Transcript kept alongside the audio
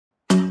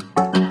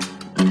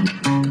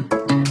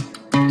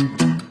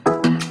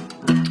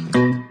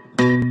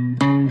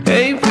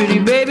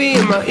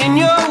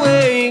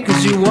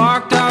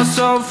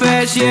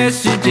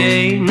just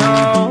yesterday.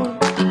 No,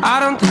 I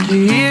don't think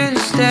you're here to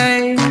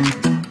stay.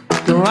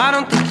 No, I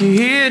don't think you're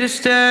here to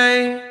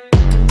stay.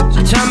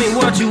 So tell me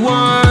what you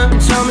want,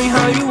 tell me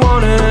how you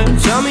want it.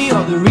 Tell me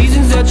all the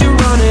reasons that you're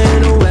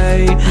running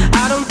away.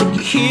 I don't think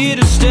you're here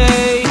to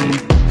stay.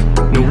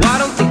 No, I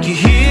don't think you're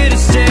here to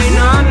stay.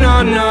 No,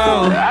 no,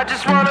 no. I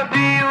just wanna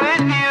be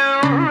with you.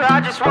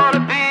 I just wanna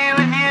be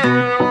with you,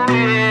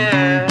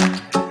 yeah.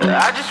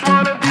 I just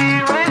wanna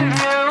be with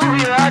you.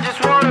 Yeah, I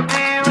just wanna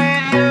be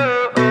with you.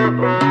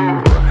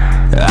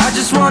 I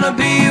just wanna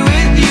be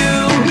with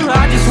you.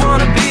 I just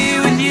wanna be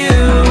with you,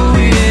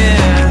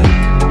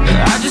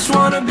 yeah. I just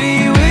wanna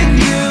be with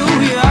you.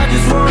 Yeah, I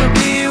just wanna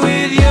be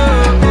with you.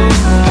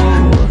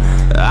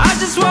 I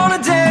just wanna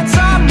dance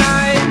all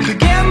night,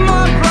 forget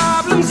my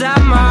problems, I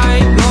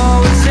might go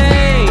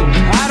insane.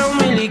 I don't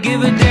really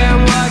give a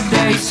damn what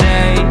they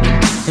say.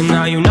 And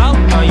now you know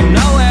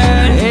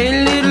it.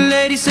 Hey, little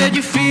lady said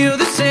you feel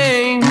the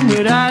same,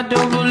 but I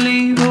don't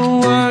believe a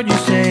word you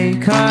say.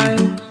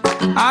 Cause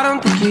I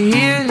don't think you're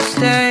here to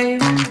stay.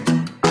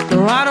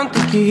 No, I don't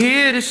think you're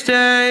here to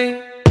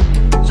stay.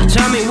 So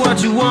tell me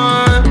what you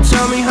want,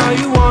 tell me how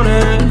you want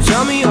it.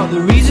 Tell me all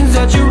the reasons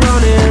that you're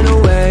running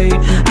away.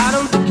 I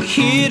don't think you're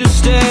here to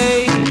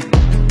stay.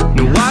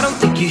 No, I don't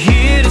think you're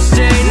here to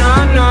stay. No,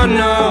 no,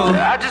 no.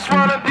 I just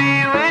wanna be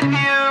with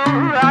you.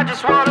 I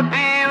just wanna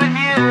be with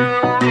you,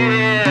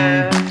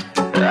 yeah.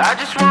 I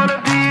just wanna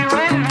be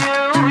with you.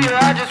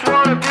 Yeah, I just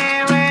wanna be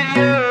with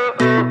you.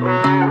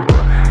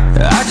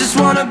 I just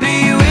wanna be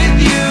with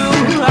you.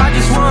 I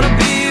just wanna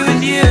be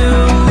with you,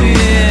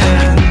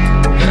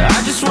 yeah. I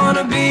just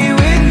wanna be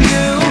with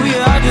you.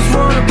 Yeah, I just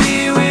wanna be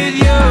with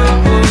you.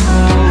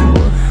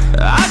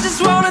 I just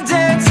wanna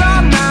dance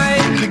all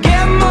night,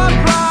 forget my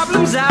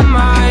problems, I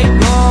might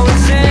go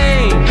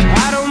insane.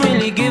 I don't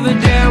really give a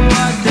damn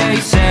what they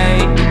say.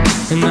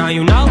 And now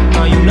you know